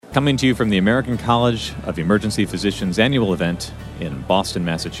Coming to you from the American College of Emergency Physicians annual event in Boston,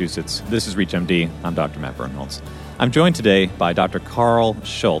 Massachusetts. This is ReachMD. I'm Dr. Matt Birnholz. I'm joined today by Dr. Carl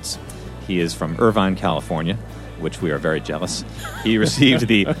Schultz. He is from Irvine, California, which we are very jealous. He received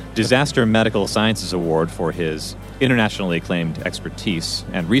the Disaster Medical Sciences Award for his internationally acclaimed expertise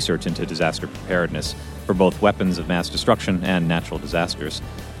and research into disaster preparedness for both weapons of mass destruction and natural disasters.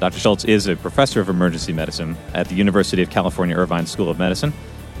 Dr. Schultz is a professor of emergency medicine at the University of California Irvine School of Medicine,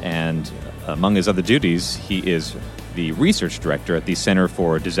 and among his other duties, he is the research director at the Center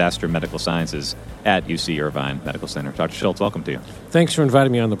for Disaster Medical Sciences at UC Irvine Medical Center. Dr. Schultz, welcome to you. Thanks for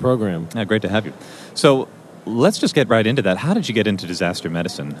inviting me on the program. Great to have you. So let's just get right into that. How did you get into disaster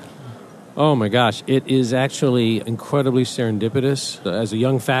medicine? Oh, my gosh. It is actually incredibly serendipitous. As a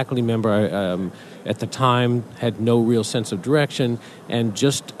young faculty member, I, at the time, had no real sense of direction. And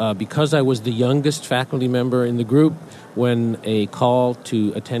just because I was the youngest faculty member in the group, when a call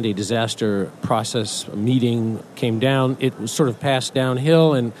to attend a disaster process meeting came down, it was sort of passed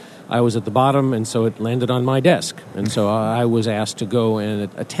downhill, and I was at the bottom, and so it landed on my desk. And so I was asked to go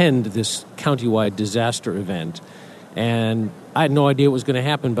and attend this countywide disaster event. And I had no idea what was going to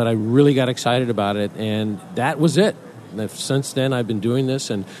happen, but I really got excited about it, and that was it. Since then, I've been doing this,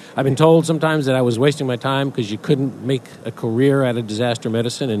 and I've been told sometimes that I was wasting my time because you couldn't make a career out of disaster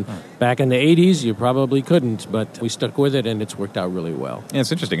medicine, and back in the 80s, you probably couldn't, but we stuck with it, and it's worked out really well. Yeah,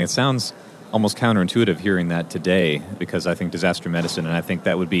 it's interesting. It sounds almost counterintuitive hearing that today, because I think disaster medicine, and I think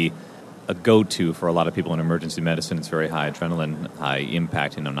that would be a go-to for a lot of people in emergency medicine. It's very high adrenaline, high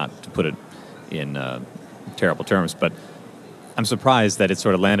impact, not to put it in terrible terms, but I'm surprised that it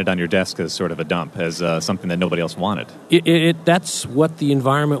sort of landed on your desk as sort of a dump, as something that nobody else wanted. That's what the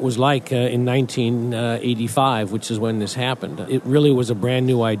environment was like in 1985, which is when this happened. It really was a brand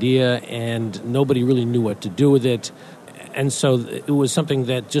new idea, and nobody really knew what to do with it. And so it was something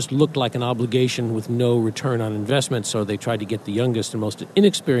that just looked like an obligation with no return on investment, so they tried to get the youngest and most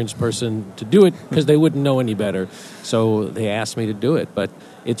inexperienced person to do it because they wouldn't know any better. So they asked me to do it, but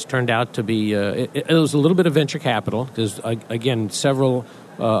it's turned out to be, it was a little bit of venture capital because, again, several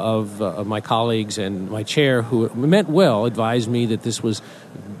of my colleagues and my chair, who meant well, advised me that this was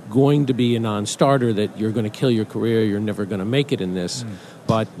going to be a non-starter, that you're going to kill your career, you're never going to make it in this.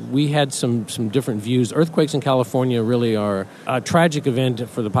 But we had some different views. Earthquakes in California really are a tragic event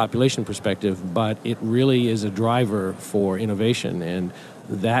for the population perspective, but it really is a driver for innovation. And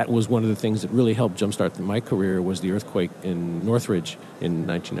that was one of the things that really helped jumpstart my career, was the earthquake in Northridge in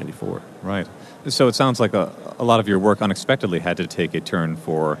 1994. Right. So it sounds like a lot of your work unexpectedly had to take a turn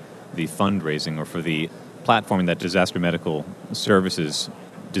for the fundraising or for the platforming that disaster medical services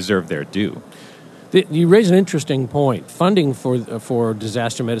deserve their due. You raise an interesting point. Funding for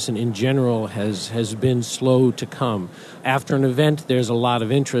disaster medicine in general has been slow to come. After an event, there's a lot of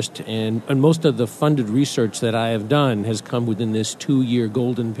interest, and most of the funded research that I have done has come within this 2-year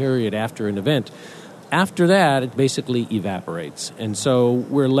golden period after an event. After that, it basically evaporates, and so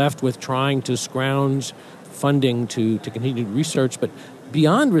we're left with trying to scrounge funding to continue research, but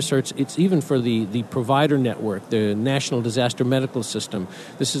beyond research, it's even for the provider network, the National Disaster Medical System.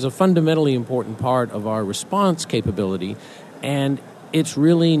 This is a fundamentally important part of our response capability, and it's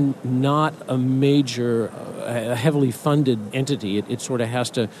really not a major, heavily funded entity. It sort of has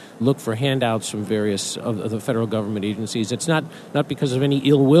to look for handouts from various of the federal government agencies. It's not because of any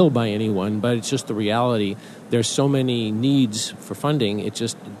ill will by anyone, but it's just the reality. There's so many needs for funding. It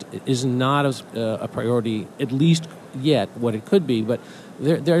just is not a priority, at least yet, what it could be. But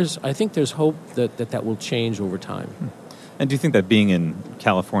I think there's hope that will change over time. And do you think that being in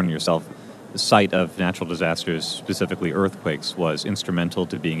California yourself, the site of natural disasters, specifically earthquakes, was instrumental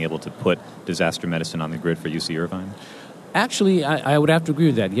to being able to put disaster medicine on the grid for UC Irvine? Actually, I would have to agree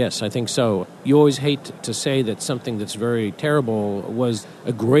with that. Yes, I think so. You always hate to say that something that's very terrible was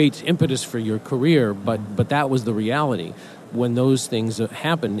a great impetus for your career, but that was the reality. When those things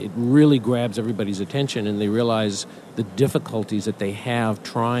happen, it really grabs everybody's attention, and they realize the difficulties that they have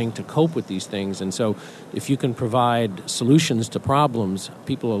trying to cope with these things. And so if you can provide solutions to problems,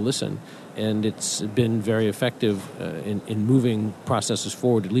 people will listen. And it's been very effective in moving processes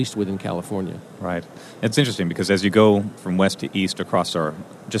forward, at least within California. Right. It's interesting because as you go from west to east across our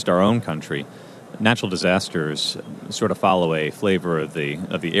own country, natural disasters sort of follow a flavor of the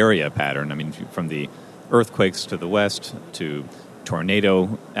area pattern. I mean, from the earthquakes to the west to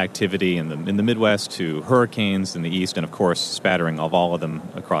tornado activity in the Midwest to hurricanes in the east, and of course spattering of all of them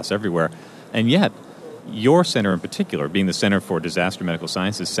across everywhere. And yet your center in particular, being the Center for Disaster Medical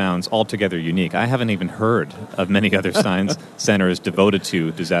Sciences, sounds altogether unique. I haven't even heard of many other science centers devoted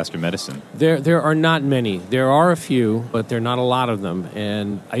to disaster medicine. There are not many. There are a few, but there are not a lot of them.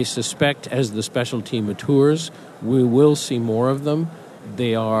 And I suspect as the specialty matures, we will see more of them.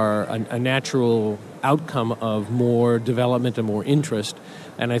 They are a natural outcome of more development and more interest.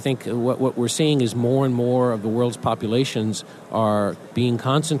 And I think what we're seeing is more and more of the world's populations are being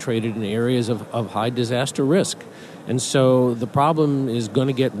concentrated in areas of high disaster risk. And so the problem is going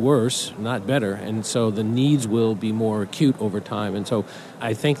to get worse, not better. And so the needs will be more acute over time. And so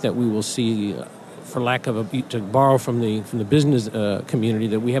I think that we will see, for lack of to borrow from the business community,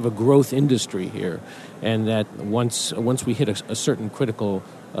 that we have a growth industry here, and that once we hit a certain critical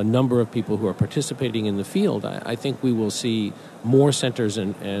number of people who are participating in the field, I think we will see more centers,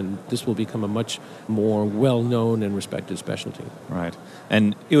 and this will become a much more well-known and respected specialty. Right.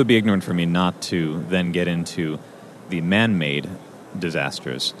 And it would be ignorant for me not to then get into the man-made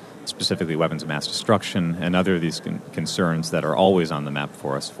disasters, specifically weapons of mass destruction and other of these concerns that are always on the map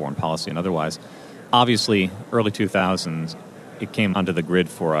for us, foreign policy and otherwise. Obviously, early 2000s, it came onto the grid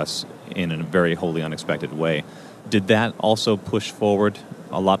for us in a very wholly unexpected way. Did that also push forward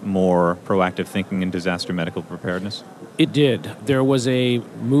a lot more proactive thinking in disaster medical preparedness? It did. There was a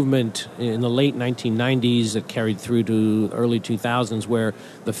movement in the late 1990s that carried through to early 2000s where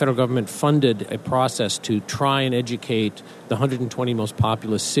the federal government funded a process to try and educate the 120 most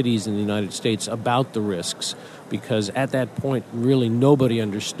populous cities in the United States about the risks, because at that point, really nobody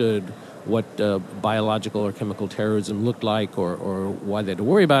understood what biological or chemical terrorism looked like or why they had to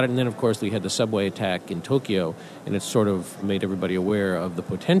worry about it. And then, of course, we had the subway attack in Tokyo, and it sort of made everybody aware of the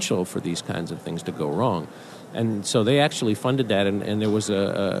potential for these kinds of things to go wrong. And so they actually funded that, and there was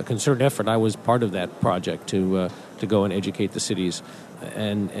a concerted effort. I was part of that project to go and educate the cities.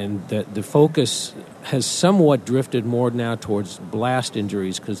 And the focus has somewhat drifted more now towards blast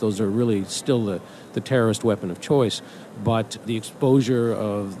injuries, because those are really still the terrorist weapon of choice. But the exposure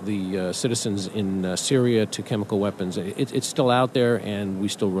of the citizens in Syria to chemical weapons, it's still out there, and we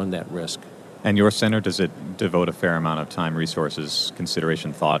still run that risk. And your center, does it devote a fair amount of time, resources,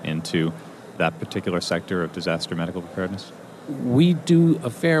 consideration, thought into that particular sector of disaster medical preparedness? We do a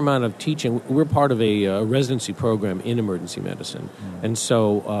fair amount of teaching. We're part of a residency program in emergency medicine. And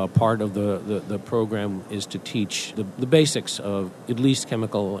so part of the program is to teach the basics of at least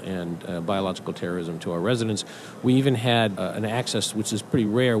chemical and biological terrorism to our residents. We even had an access, which is pretty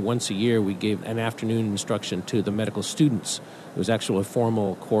rare. Once a year, we gave an afternoon instruction to the medical students. It was actually a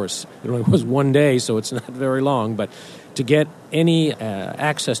formal course. It only was one day, so it's not very long, but to get any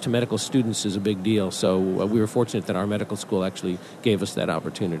access to medical students is a big deal. So we were fortunate that our medical school actually gave us that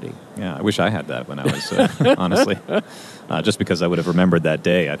opportunity. Yeah, I wish I had that when I was, honestly. Just because I would have remembered that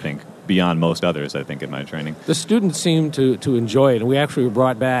day, I think, beyond most others, I think, in my training. The students seemed to enjoy it, and we actually were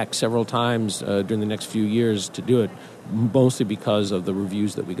brought back several times during the next few years to do it, mostly because of the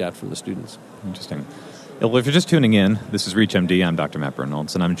reviews that we got from the students. Interesting. Well, if you're just tuning in, this is ReachMD. I'm Dr. Matt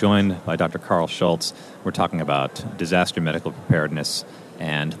Bernholtz, and I'm joined by Dr. Carl Schultz. We're talking about disaster medical preparedness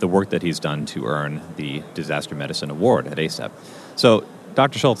and the work that he's done to earn the Disaster Medicine Award at ACEP. So,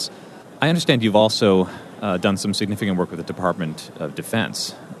 Dr. Schultz, I understand you've also done some significant work with the Department of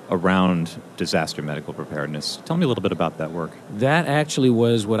Defense around disaster medical preparedness. Tell me a little bit about that work. That actually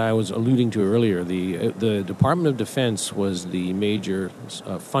was what I was alluding to earlier. The Department of Defense was the major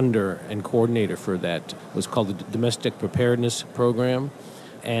funder and coordinator for that. It was called the Domestic Preparedness Program,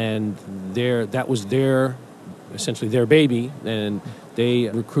 and that was essentially their baby, and they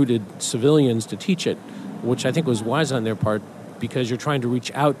recruited civilians to teach it, which I think was wise on their part, because you're trying to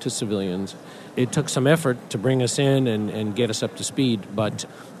reach out to civilians. It took some effort to bring us in and get us up to speed, but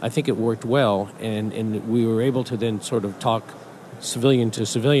I think it worked well, and we were able to then sort of talk civilian to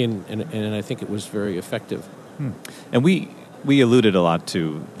civilian, and I think it was very effective. And we alluded a lot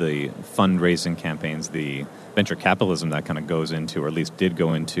to the fundraising campaigns, the venture capitalism that kind of goes into, or at least did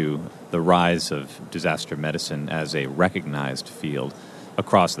go into, the rise of disaster medicine as a recognized field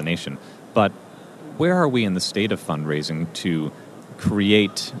across the nation. But where are we in the state of fundraising to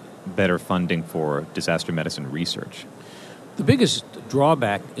create better funding for disaster medicine research? The biggest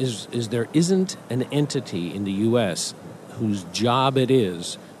drawback is there isn't an entity in the U.S. whose job it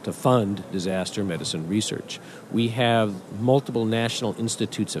is to fund disaster medicine research. We have multiple national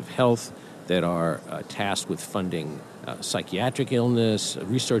institutes of health that are tasked with funding psychiatric illness,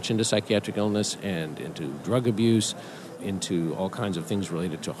 research into psychiatric illness and into drug abuse, into all kinds of things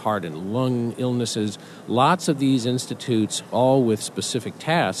related to heart and lung illnesses. Lots of these institutes, all with specific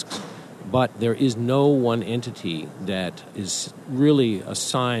tasks, but there is no one entity that is really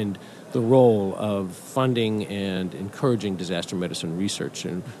assigned the role of funding and encouraging disaster medicine research.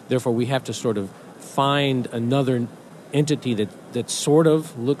 And therefore, we have to sort of find another entity that sort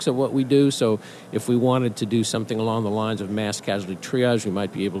of looks at what we do. So if we wanted to do something along the lines of mass casualty triage, we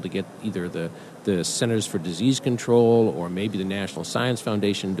might be able to get either the Centers for Disease Control or maybe the National Science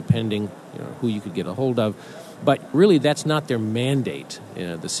Foundation, depending who you could get a hold of. But really, that's not their mandate.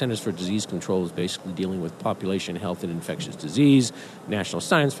 The Centers for Disease Control is basically dealing with population health and infectious disease. National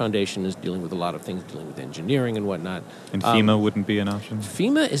Science Foundation is dealing with a lot of things, dealing with engineering and whatnot. And FEMA wouldn't be an option?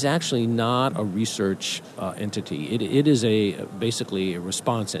 FEMA is actually not a research entity. It is basically a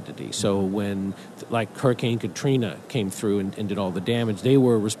response entity. So when, like, Hurricane Katrina came through and did all the damage, they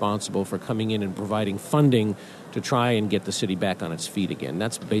were responsible for coming in and providing funding to try and get the city back on its feet again.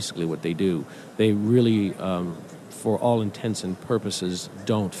 That's basically what they do. They really, for all intents and purposes,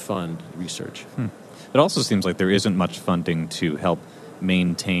 don't fund research. It also seems like there isn't much funding to help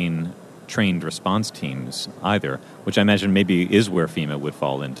maintain trained response teams either, which I imagine maybe is where FEMA would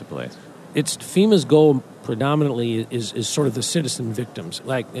fall into place. It's FEMA's goal predominantly is sort of the citizen victims.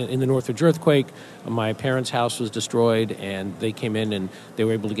 Like in the Northridge earthquake, my parents' house was destroyed, and they came in and they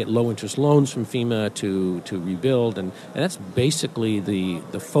were able to get low-interest loans from FEMA to rebuild, and that's basically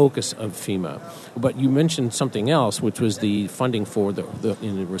the focus of FEMA. But you mentioned something else, which was the funding for the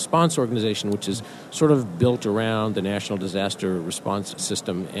response organization, which is sort of built around the National Disaster Response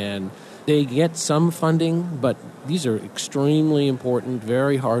System, and they get some funding, but these are extremely important,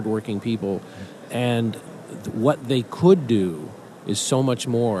 very hardworking people, and what they could do is so much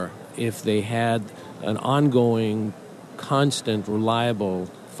more if they had an ongoing, constant, reliable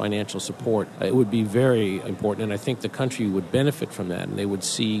financial support. It would be very important, and I think the country would benefit from that, and they would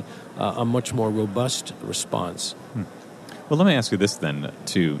see a much more robust response. Well, let me ask you this then,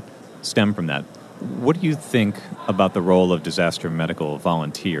 to stem from that. What do you think about the role of disaster medical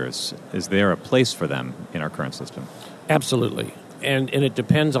volunteers? Is there a place for them in our current system? Absolutely. And it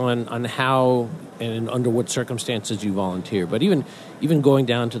depends on how and under what circumstances you volunteer. But even going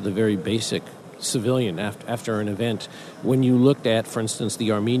down to the very basic civilian after an event, when you looked at, for instance,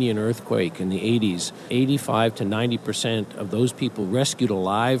 the Armenian earthquake in the 80s, 85 to 90% of those people rescued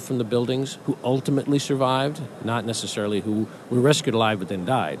alive from the buildings who ultimately survived, not necessarily who were rescued alive but then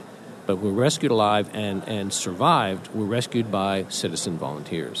died, but were rescued alive and survived, were rescued by citizen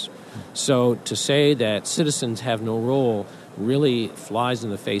volunteers. So to say that citizens have no role really flies in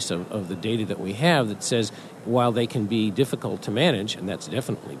the face of the data that we have that says while they can be difficult to manage, and that's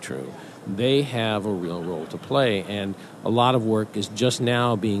definitely true, they have a real role to play. And a lot of work is just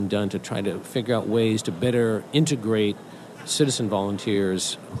now being done to try to figure out ways to better integrate citizen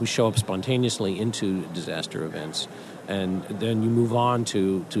volunteers who show up spontaneously into disaster events. And then you move on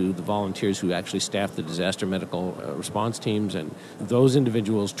to the volunteers who actually staff the disaster medical response teams. And those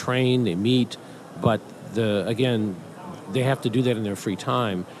individuals train, they meet, but they have to do that in their free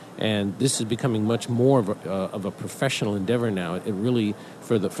time. And this is becoming much more of a professional endeavor now. It really,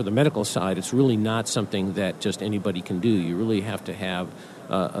 for the medical side, it's really not something that just anybody can do. You really have to have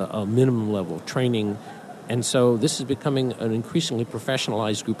a minimum level of training. And so this is becoming an increasingly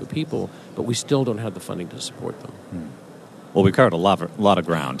professionalized group of people, but we still don't have the funding to support them. Well, we covered a lot of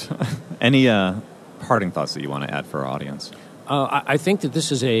ground. Any parting thoughts that you want to add for our audience? I think that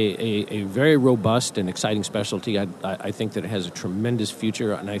this is a very robust and exciting specialty. I think that it has a tremendous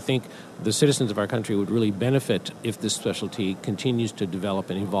future, and I think the citizens of our country would really benefit if this specialty continues to develop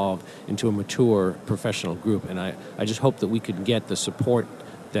and evolve into a mature professional group. And I just hope that we could get the support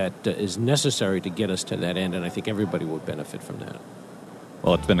that is necessary to get us to that end, and I think everybody would benefit from that.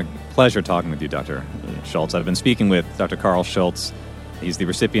 Well, it's been a pleasure talking with you, Dr. Schultz. I've been speaking with Dr. Carl Schultz. He's the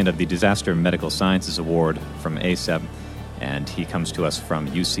recipient of the Disaster Medical Sciences Award from ACEP, and he comes to us from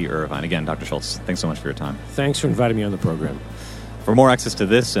UC Irvine. Again, Dr. Schultz, thanks so much for your time. Thanks for inviting me on the program. For more access to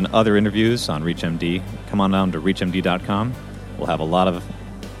this and other interviews on ReachMD, come on down to reachmd.com. We'll have a lot of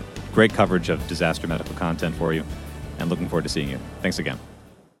great coverage of disaster medical content for you, and looking forward to seeing you. Thanks again.